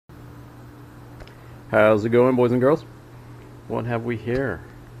How's it going, boys and girls? What have we here?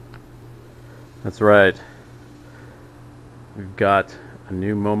 That's right. We've got a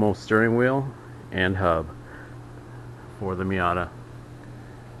new Momo steering wheel and hub for the Miata.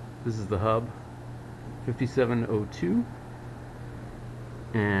 This is the hub, 5702.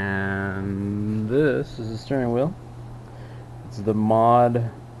 And this is the steering wheel. It's the Mod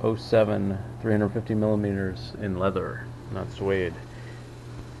 07, 350 millimeters in leather, not suede.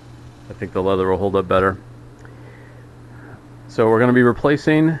 I think the leather will hold up better. So we're going to be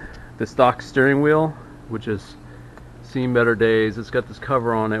replacing the stock steering wheel, which has seen better days. It's got this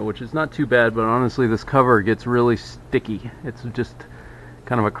cover on it, which is not too bad, but honestly this cover gets really sticky. It's just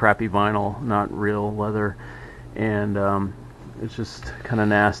kind of a crappy vinyl, not real leather, and it's just kind of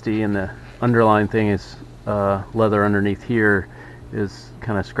nasty, and the underlying thing is leather underneath here is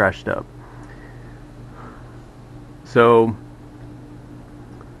kind of scratched up. So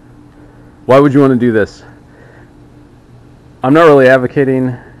why would you want to do this? I'm not really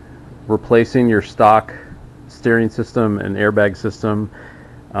advocating replacing your stock steering system and airbag system,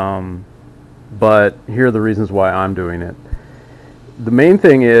 but here are the reasons why I'm doing it. The main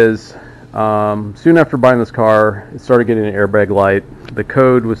thing is, soon after buying this car, it started getting an airbag light. The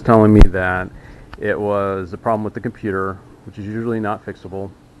code was telling me that it was a problem with the computer, which is usually not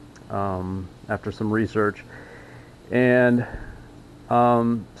fixable, after some research. And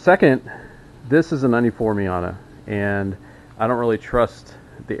second, this is a 94 Miata, and I don't really trust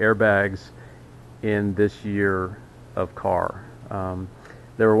the airbags in this year of car.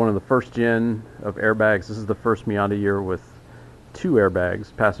 They were one of the first gen of airbags. This is the first Miata year with 2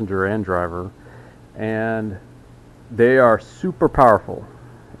 airbags, passenger and driver, and they are super powerful.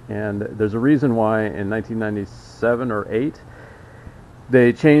 And there's a reason why in 1997 or 8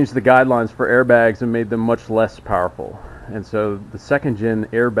 they changed the guidelines for airbags and made them much less powerful. And so the second gen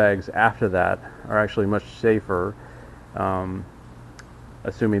airbags after that are actually much safer,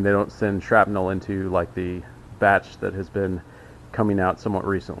 assuming they don't send shrapnel into like the batch that has been coming out somewhat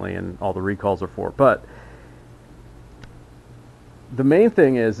recently and all the recalls are for. But the main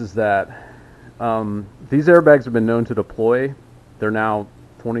thing is that these airbags have been known to deploy. They're now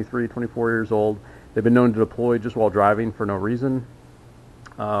 23, 24 years old. They've been known to deploy just while driving for no reason.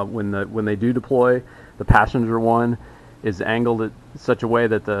 When they do deploy, the passenger one is angled in such a way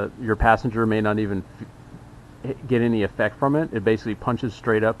that your passenger may not even get any effect from it. It basically punches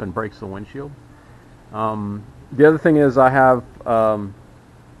straight up and breaks the windshield. The other thing is I have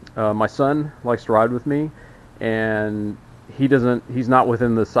my son likes to ride with me, and he's not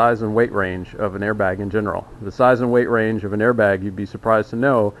within the size and weight range of an airbag in general. The size and weight range of an airbag, you'd be surprised to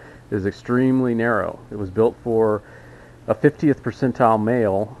know, is extremely narrow. It was built for a 50th percentile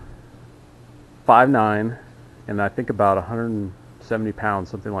male, 5'9", and I think about 170 pounds,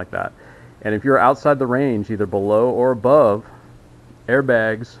 something like that. And if you're outside the range, either below or above,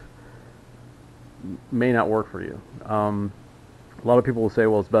 airbags may not work for you. A lot of people will say,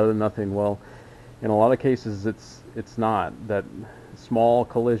 well, it's better than nothing. Well, in a lot of cases, it's not. That small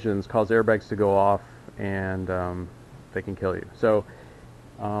collisions cause airbags to go off, and they can kill you. So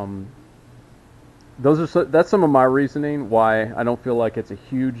that's some of my reasoning why I don't feel like it's a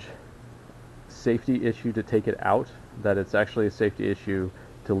huge safety issue to take it out, that it's actually a safety issue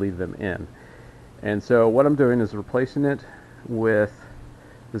to leave them in. And so what I'm doing is replacing it with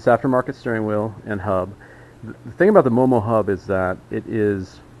this aftermarket steering wheel and hub. The thing about the Momo Hub is that it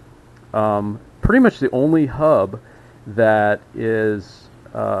is pretty much the only hub that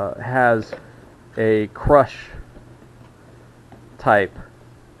has a crush type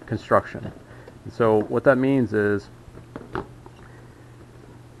construction. And so what that means is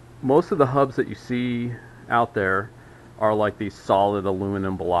most of the hubs that you see out there are like these solid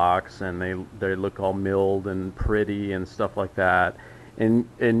aluminum blocks, and they look all milled and pretty and stuff like that. And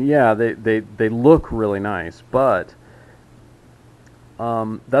yeah, they look really nice, but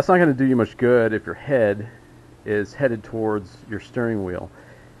that's not going to do you much good if your head is headed towards your steering wheel.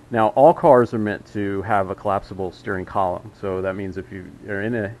 Now, all cars are meant to have a collapsible steering column, so that means if you are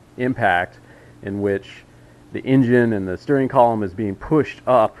in an impact in which the engine and the steering column is being pushed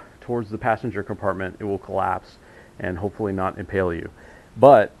up towards the passenger compartment, it will collapse and hopefully not impale you.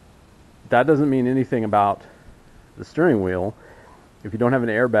 But that doesn't mean anything about the steering wheel. If you don't have an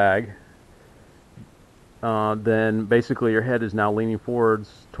airbag, then basically your head is now leaning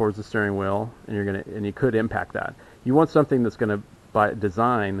forwards towards the steering wheel, and you could impact that. You want something that's going to, by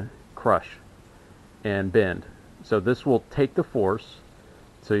design, crush and bend. So this will take the force,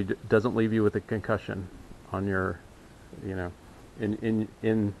 so it doesn't leave you with a concussion on your,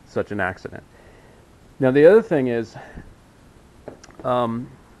 in such an accident. Now the other thing is,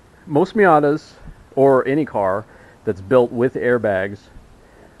 most Miatas or any car that's built with airbags,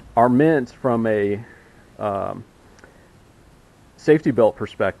 are meant from a safety belt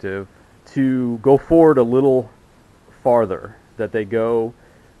perspective to go forward a little farther. That they go,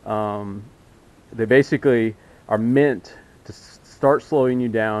 they basically are meant to start slowing you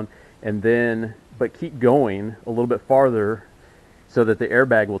down, and then but keep going a little bit farther so that the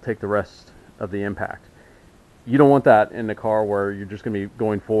airbag will take the rest of the impact. You don't want that in a car where you're just going to be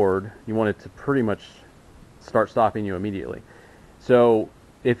going forward. You want it to pretty much start stopping you immediately. So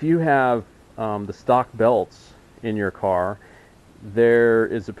if you have the stock belts in your car, there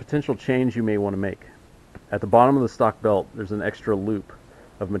is a potential change you may want to make. At the bottom of the stock belt, there's an extra loop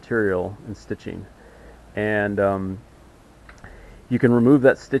of material and stitching. And you can remove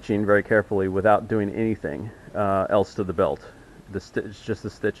that stitching very carefully without doing anything else to the belt. It's just the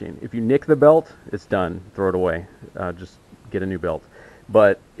stitching. If you nick the belt, it's done. Throw it away. Just get a new belt.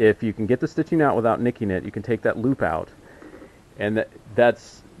 But if you can get the stitching out without nicking it, you can take that loop out. And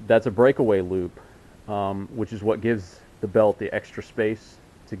that's a breakaway loop, which is what gives the belt the extra space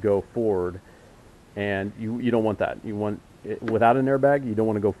to go forward. And you don't want that. You want it, without an airbag, you don't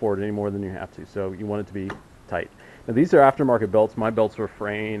want to go forward any more than you have to. So you want it to be tight. Now these are aftermarket belts. My belts were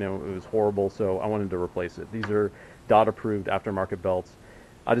fraying and it was horrible, so I wanted to replace it. These are DOT approved aftermarket belts.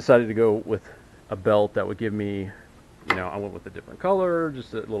 I decided to go with a belt that would give me, I went with a different color,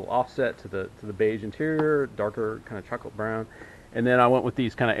 just a little offset to the beige interior, darker kind of chocolate brown. And then I went with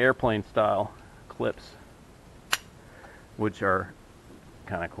these kind of airplane style clips, which are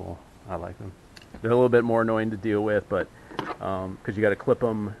kind of cool. I like them. They're a little bit more annoying to deal with, but because you got to clip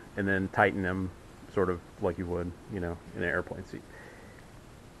them and then tighten them sort of like you would, in an airplane seat.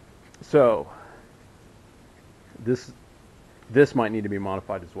 So this might need to be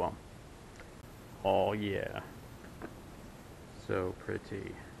modified as well. Oh yeah, so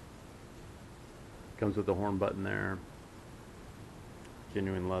pretty. Comes with the horn button there.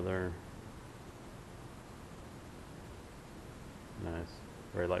 Genuine leather. Nice,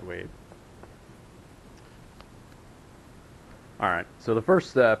 very lightweight. All right, so the first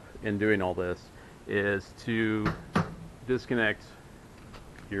step in doing all this is to disconnect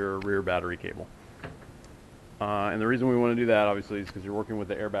your rear battery cable. And the reason we want to do that, obviously, is because you're working with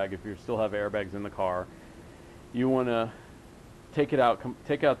the airbag. If you still have airbags in the car, you want to take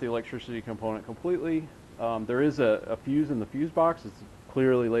out the electricity component completely. There is a fuse in the fuse box. It's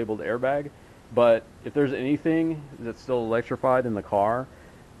clearly labeled airbag, but if there's anything that's still electrified in the car,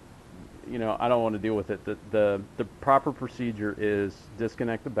 I don't want to deal with it. The proper procedure is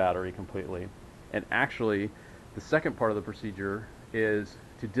disconnect the battery completely. And actually, the second part of the procedure is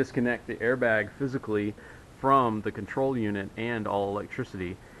to disconnect the airbag physically from the control unit and all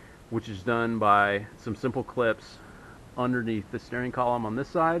electricity, which is done by some simple clips underneath the steering column on this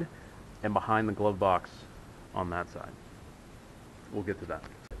side and behind the glove box on that side. We'll get to that.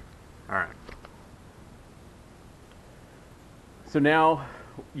 All right. So now,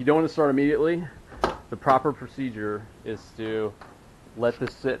 you don't want to start immediately. The proper procedure is to let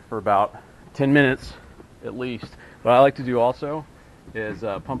this sit for about 10 minutes at least. What I like to do also is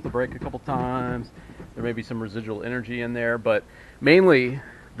pump the brake a couple times. There may be some residual energy in there, but mainly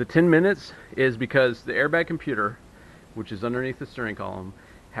the 10 minutes is because the airbag computer, which is underneath the steering column,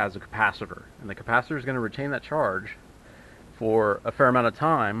 has a capacitor, and the capacitor is going to retain that charge for a fair amount of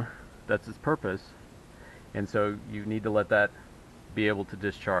time. That's its purpose, and so you need to let that be able to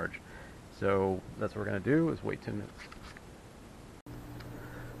discharge. So that's what we're going to do, is wait 10 minutes.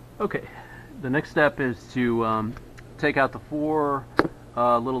 Okay, the next step is to take out the four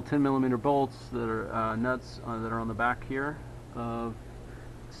little 10mm bolts that are nuts that are on the back here of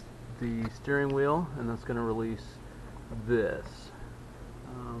the steering wheel, and that's going to release this.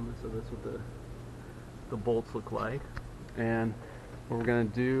 So that's what the bolts look like. And what we're going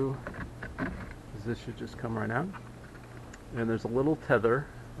to do is this should just come right out. And there's a little tether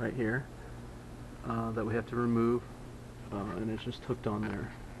right here that we have to remove, and it's just hooked on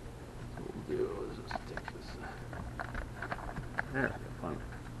there. So what we'll do is just take this. There we go, finally.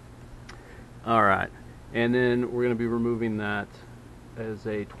 All right, and then we're going to be removing that as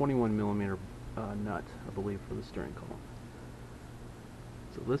a 21mm nut, I believe, for the steering column.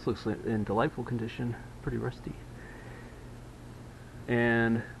 So this looks in delightful condition, pretty rusty.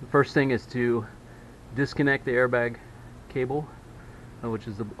 And the first thing is to disconnect the airbag cable, which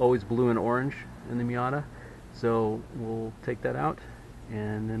is always blue and orange in the Miata. So we'll take that out,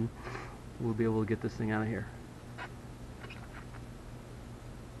 and then we'll be able to get this thing out of here.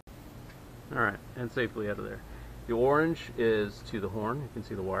 Alright, and safely out of there. The orange is to the horn. You can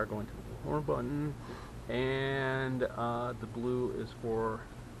see the wire going to the horn button. And the blue is for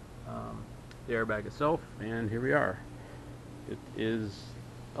the airbag itself, and here we are. It is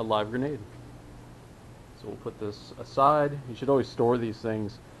a live grenade. So we'll put this aside. You should always store these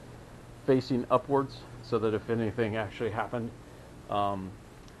things facing upwards so that if anything actually happened,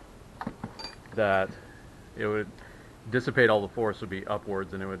 that it would dissipate, all the force would be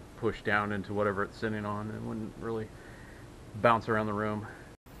upwards and it would push down into whatever it's sitting on and wouldn't really bounce around the room.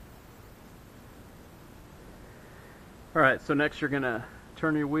 Alright, so next you're going to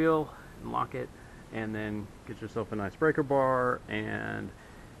turn your wheel and lock it, and then get yourself a nice breaker bar and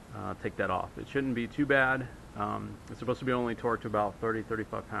take that off. It shouldn't be too bad. It's supposed to be only torqued to about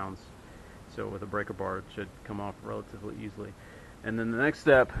 30-35 pounds. So with a breaker bar it should come off relatively easily. And then the next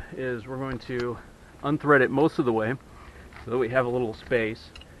step is we're going to unthread it most of the way so that we have a little space.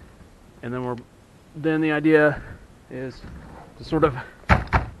 And then the idea is to sort of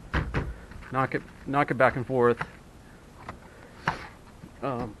knock it back and forth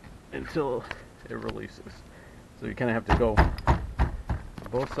until it releases. So you kind of have to go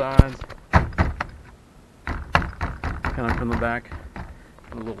both sides, kind of from the back,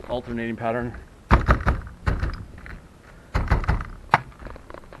 in a little alternating pattern.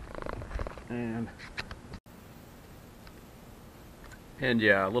 And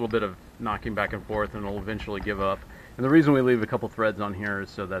yeah, a little bit of knocking back and forth, and it'll eventually give up. And the reason we leave a couple threads on here is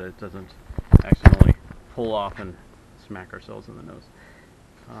so that it doesn't accidentally pull off and smack ourselves in the nose.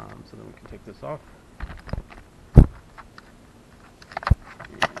 So then we can take this off. And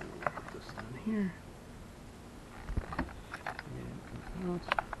we'll put this down here. And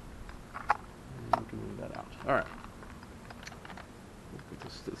we can move that out. Alright. We'll put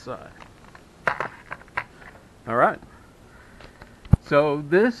this to the side. Alright. So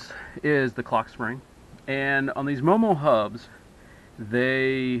this is the clock spring. And on these Momo hubs,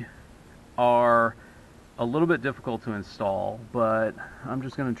 they are a little bit difficult to install, but I'm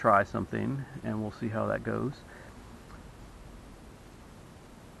just going to try something and we'll see how that goes.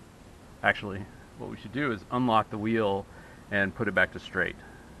 Actually, what we should do is unlock the wheel and put it back to straight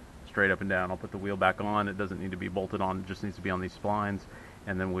up and down. I'll put the wheel back on. It doesn't need to be bolted on, it just needs to be on these splines,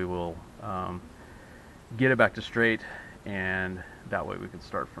 and then we will get it back to straight, and that way we can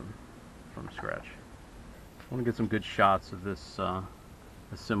start from scratch. I want to get some good shots of this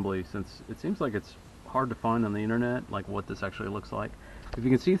assembly, since it seems like it's hard to find on the internet, like what this actually looks like. If you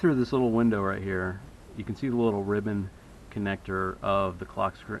can see through this little window right here, you can see the little ribbon connector of the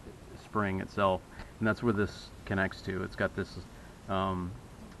clock spring itself, and that's where this connects to. It's got this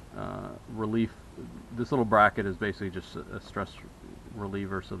relief. This little bracket is basically just a stress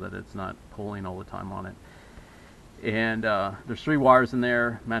reliever so that it's not pulling all the time on it. And there's 3 wires in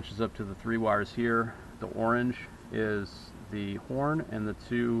there, matches up to the 3 wires here. The orange is the horn, and the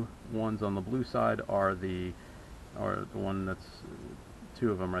 2 ones on the blue side are the one that's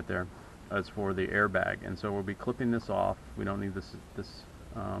 2 of them right there. That's for the airbag, and so we'll be clipping this off. We don't need this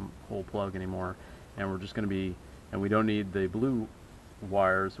whole plug anymore, and we're just going to be, and we don't need the blue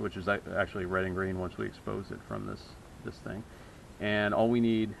wires, which is actually red and green once we expose it from this thing. And all we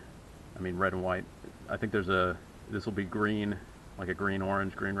need, I mean red and white. I think this will be green, like a green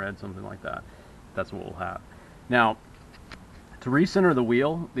orange, green red, something like that. That's what we'll have. Now, to recenter the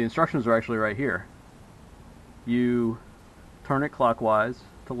wheel, the instructions are actually right here. You turn it clockwise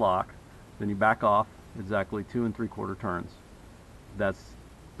to lock, then you back off exactly 2 3/4 turns. That's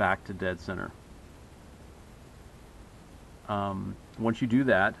back to dead center. Once you do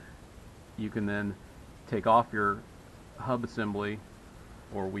that, you can then take off your hub assembly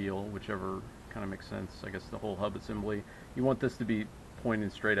or wheel, whichever kind of makes sense. I guess the whole hub assembly. You want this to be pointing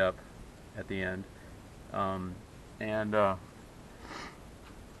straight up at the end, and then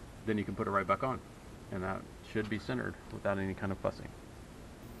you can put it right back on, and that should be centered without any kind of fussing.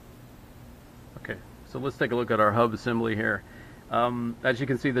 Okay, so let's take a look at our hub assembly here. As you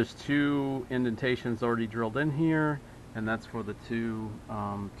can see, there's 2 indentations already drilled in here, and that's for the 2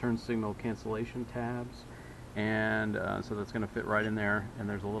 turn signal cancellation tabs, and so that's going to fit right in there. And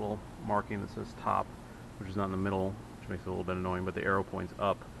there's a little marking that says top, which is not in the middle, which makes it a little bit annoying, but the arrow points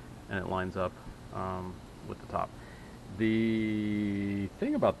up and it lines up with the top. The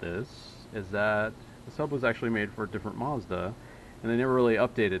thing about this is that this hub was actually made for a different Mazda, and they never really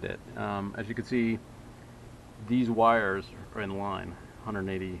updated it. As you can see, these wires are in line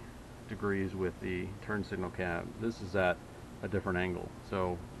 180 degrees with the turn signal cab. This is at a different angle,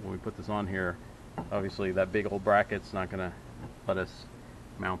 so when we put this on here, obviously that big old bracket's not going to let us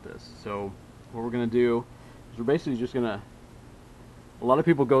mount this. So what we're going to do is we're basically just going to, a lot of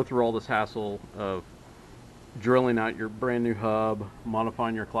people go through all this hassle of drilling out your brand new hub,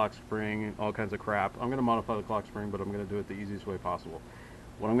 modifying your clock spring, all kinds of crap. I'm going to modify the clock spring, but I'm going to do it the easiest way possible.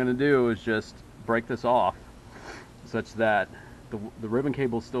 what I'm going to do is just break this off such that the ribbon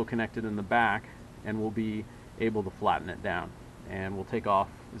cable is still connected in the back, and we'll be able to flatten it down, and we'll take off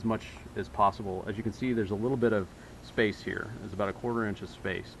as much as possible. As you can see, there's a little bit of space here. There's about a 1/4 inch of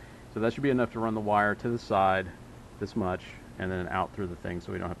space, so that should be enough to run the wire to the side this much and then out through the thing,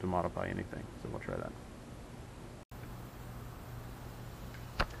 so we don't have to modify anything. So we'll try that.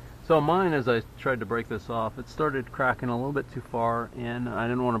 So mine, as I tried to break this off, it started cracking a little bit too far in. I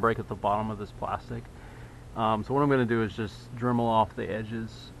didn't want to break at the bottom of this plastic. So what I'm going to do is just Dremel off the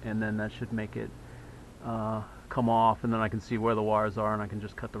edges, and then that should make it come off, and then I can see where the wires are, and I can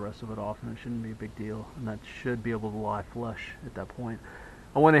just cut the rest of it off, and it shouldn't be a big deal, and that should be able to lie flush at that point.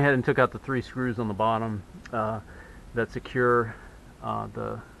 I went ahead and took out the 3 screws on the bottom that secure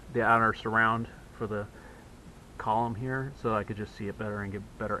the outer surround for the column here, so I could just see it better and get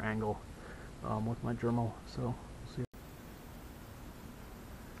better angle with my Dremel. So we'll see.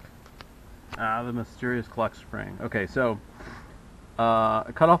 The mysterious clock spring. Okay, so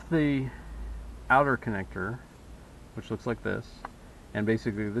I cut off the outer connector, which looks like this, and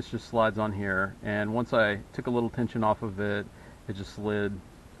basically this just slides on here, and once I took a little tension off of it, it just slid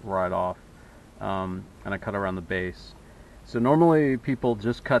right off, and I cut around the base. So normally people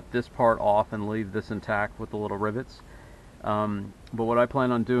just cut this part off and leave this intact with the little rivets, but what I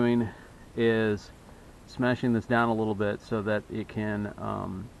plan on doing is smashing this down a little bit so that it can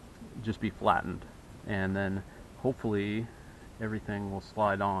just be flattened, and then hopefully everything will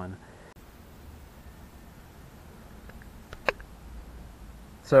slide on.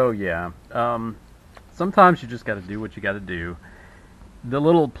 So yeah, sometimes you just got to do what you got to do. The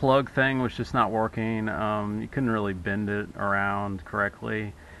little plug thing was just not working. You couldn't really bend it around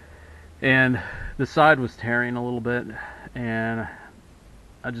correctly, and the side was tearing a little bit, and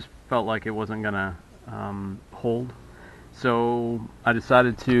I just felt like it wasn't gonna hold. So I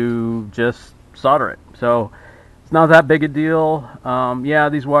decided to just solder it. So it's not that big a deal. Yeah,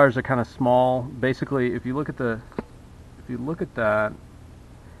 these wires are kind of small. Basically, if you look at that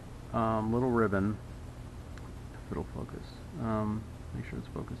little ribbon, if it'll focus, make sure it's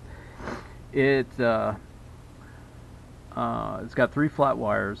focused. It's got 3 flat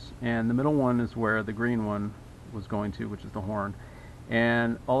wires, and the middle one is where the green one was going to, which is the horn.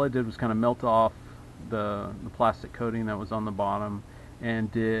 And all I did was kind of melt off the plastic coating that was on the bottom, and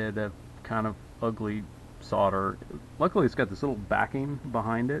did a kind of ugly solder. Luckily, it's got this little backing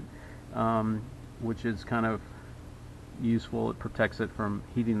behind it, which is kind of useful. It protects it from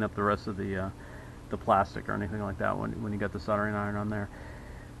heating up the rest of the plastic or anything like that when you got the soldering iron on there.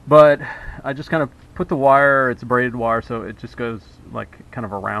 But I just kind of put the wire, it's a braided wire, so it just goes like kind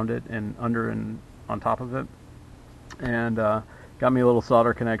of around it and under and on top of it, and got me a little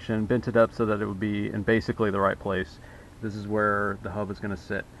solder connection, bent it up so that it would be in basically the right place. This is where the hub is going to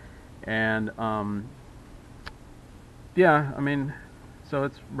sit, and yeah, I mean, so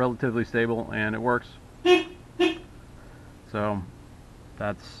it's relatively stable and it works. So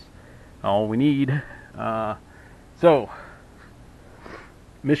that's all we need. So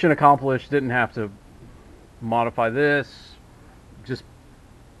mission accomplished. Didn't have to modify this, just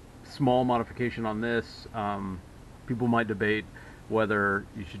small modification on this. People might debate whether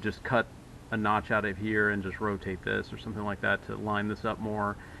you should just cut a notch out of here and just rotate this or something like that to line this up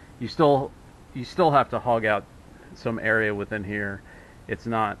more. You still have to hog out some area within here. It's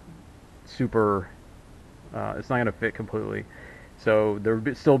not super, it's not going to fit completely. So there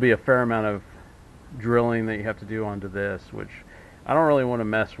would still be a fair amount of drilling that you have to do onto this, which I don't really want to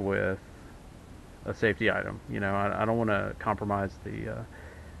mess with a safety item. You know, I don't want to compromise the, you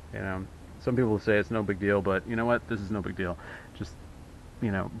know, some people say it's no big deal, but you know what? This is no big deal. Just,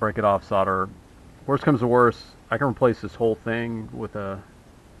 you know, break it off, solder. Worst comes to worst, I can replace this whole thing with a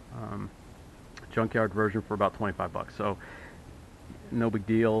junkyard version for about 25 bucks. So no big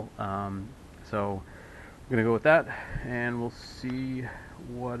deal. So I'm gonna go with that, and we'll see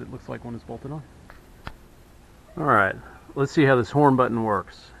what it looks like when it's bolted on. Alright, let's see how this horn button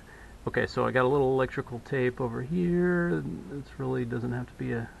works. Okay, so I got a little electrical tape over here. It really doesn't have to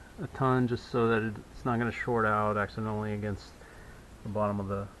be a ton, just so that it's not going to short out accidentally against the bottom of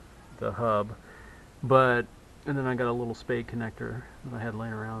the hub. But, and then I got a little spade connector that I had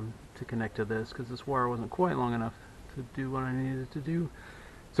laying around to connect to this, because this wire wasn't quite long enough to do what I needed to do.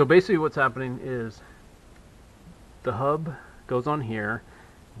 So basically what's happening is the hub goes on here,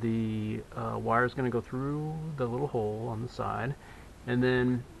 the wire is going to go through the little hole on the side, and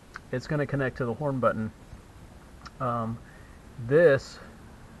then it's going to connect to the horn button. This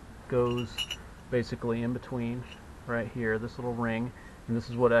goes basically in between right here, this little ring, and this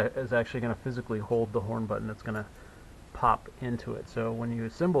is what is actually going to physically hold the horn button. It's going to pop into it. So when you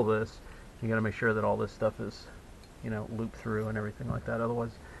assemble this, you got to make sure that all this stuff is, looped through and everything like that.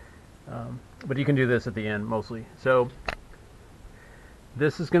 Otherwise, but you can do this at the end mostly. So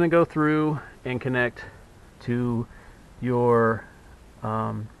this is going to go through and connect to your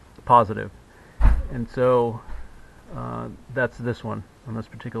positive, and so that's this one on this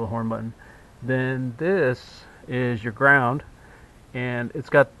particular horn button. Then this is your ground, and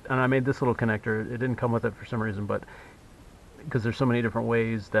I made this little connector. It didn't come with it for some reason, but because there's so many different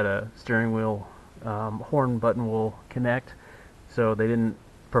ways that a steering wheel horn button will connect, so they didn't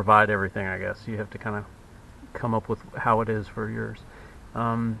provide everything, I guess. You have to kind of come up with how it is for yours.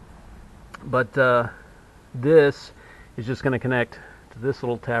 But this is just going to connect to this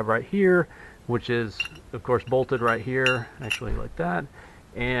little tab right here, which is of course bolted right here, actually like that,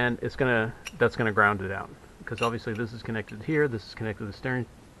 and that's gonna ground it out, because obviously this is connected here, this is connected to the steering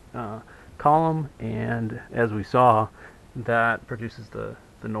column, and as we saw, that produces the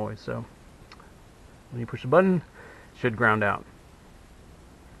noise. So when you push the button, it should ground out.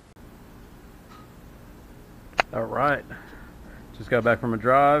 Alright, just got back from a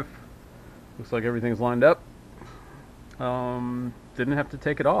drive. Looks like everything's lined up. Didn't have to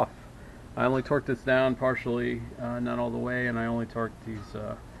take it off. I only torqued this down partially, not all the way, and I only torqued these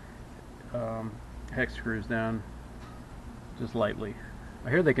hex screws down just lightly. I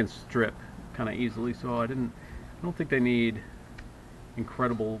hear they can strip kind of easily, so I don't think they need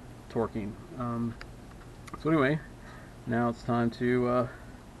incredible torquing. So anyway, now it's time to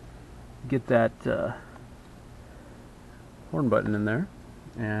get that horn button in there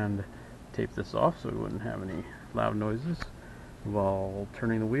and tape this off so we wouldn't have any loud noises while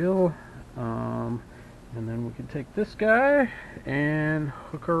turning the wheel. And then we can take this guy and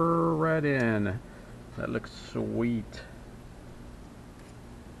hook her right in. That looks sweet.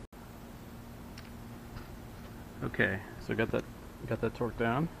 Okay, so got that torqued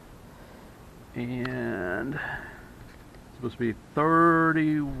down, and it's supposed to be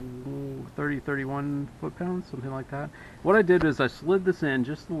 31 foot-pounds, something like that. What I did is I slid this in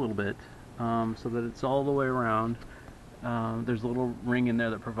just a little bit, so that it's all the way around. There's a little ring in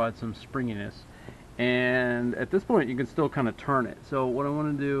there that provides some springiness, and at this point you can still kind of turn it. So what I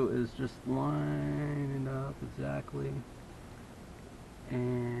want to do is just line it up exactly,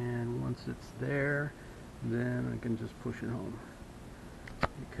 and once it's there, then I can just push it home,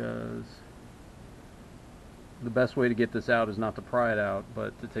 because the best way to get this out is not to pry it out,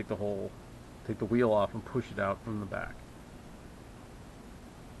 but to take the wheel off and push it out from the back.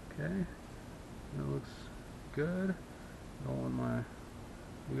 Okay, that looks good. I don't want my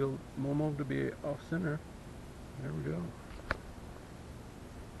wheel Momo to be off center. There we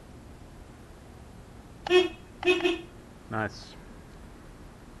go. Nice.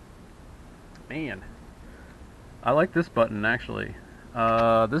 Man, I like this button actually.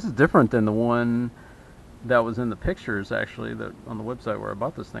 This is different than the one that was in the pictures actually, that on the website where I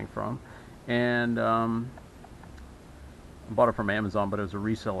bought this thing from, and I bought it from Amazon, but it was a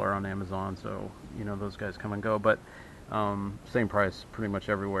reseller on Amazon, so those guys come and go, but same price pretty much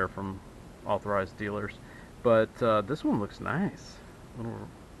everywhere from authorized dealers. But this one looks nice, a little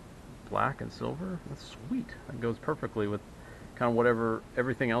black and silver. That's sweet. That goes perfectly with kind of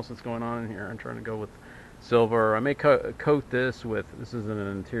everything else that's going on in here. I'm trying to go with silver. I may coat this with, this isn't an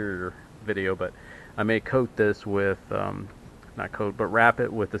interior video, but I may coat this with, not coat, but wrap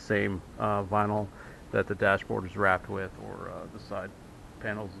it with the same vinyl that the dashboard is wrapped with, or the side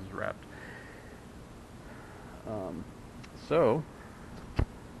panels is wrapped. So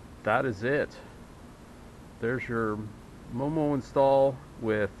that is it. There's your Momo install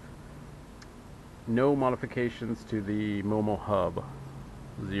with no modifications to the Momo Hub.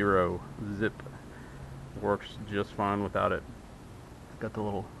 0 zip. Works just fine without it. Got the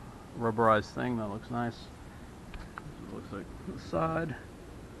little rubberized thing that looks nice. It looks like the side.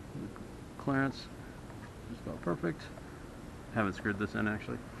 The clearance just about perfect. Haven't screwed this in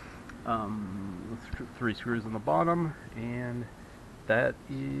actually. 3 screws on the bottom, and that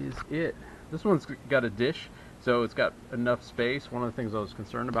is it. This one's got a dish, so it's got enough space. One of the things I was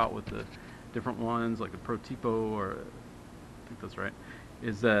concerned about with the different ones, like the Pro Tipo, or I think that's right,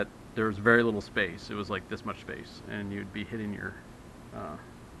 is that there was very little space. It was like this much space, and you'd be hitting your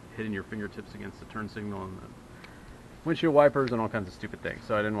fingertips against the turn signal and the windshield wipers and all kinds of stupid things.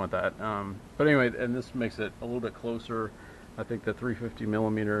 So I didn't want that. But anyway, and this makes it a little bit closer. I think the 350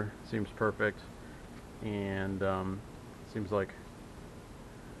 millimeter seems perfect, and seems like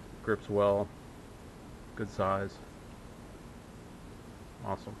grips well, good size,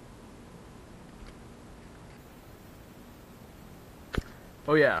 awesome.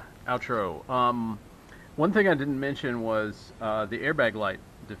 Oh yeah, outro. One thing I didn't mention was the airbag light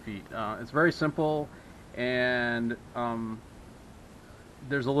defeat. It's very simple, and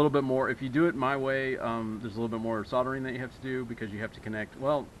there's a little bit more. If you do it my way, there's a little bit more soldering that you have to do because you have to connect.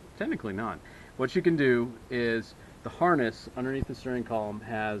 Well, technically not. What you can do is the harness underneath the steering column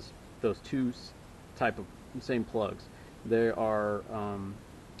has those two type of same plugs. They are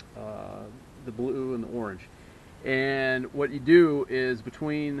the blue and the orange. And what you do is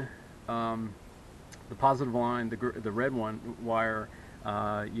between the positive line, the red one wire,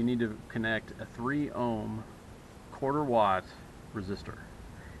 you need to connect a 3 ohm quarter watt resistor.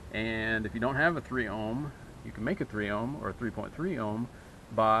 And if you don't have a 3 ohm, you can make a 3 ohm or a 3.3 ohm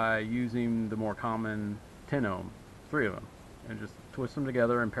by using the more common 10 ohm, 3 of them, and just twist them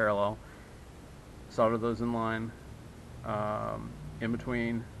together in parallel, solder those in line in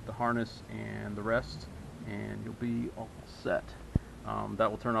between the harness and the rest, and you'll be all set.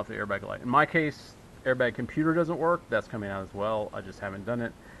 That will turn off the airbag light. In my case, airbag computer doesn't work. That's coming out as well. I just haven't done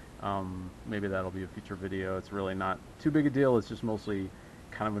it. Maybe that'll be a future video. It's really not too big a deal. It's just mostly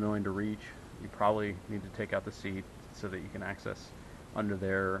kind of annoying to reach. You probably need to take out the seat so that you can access under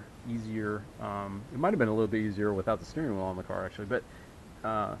there easier. It might have been a little bit easier without the steering wheel on the car, actually, but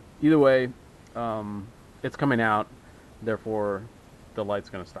either way, it's coming out, therefore the light's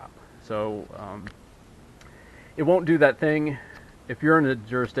going to stop. So it won't do that thing. If you're in a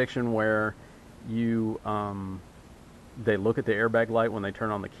jurisdiction where you they look at the airbag light when they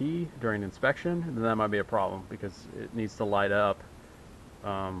turn on the key during inspection, then that might be a problem because it needs to light up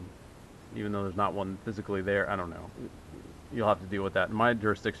even though there's not one physically there. I don't know. You'll have to deal with that. In my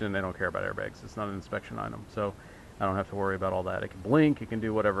jurisdiction, they don't care about airbags. It's not an inspection item, so I don't have to worry about all that. It can blink, it can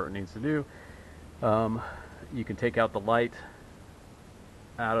do whatever it needs to do. You can take out the light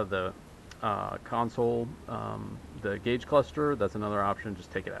out of the console, the gauge cluster. That's another option.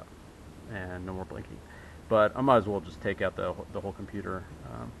 Just take it out and no more blinking. But I might as well just take out the whole computer.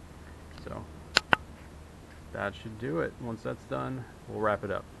 So that should do it. Once that's done, we'll wrap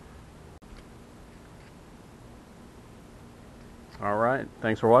it up. All right.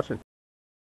 Thanks for watching.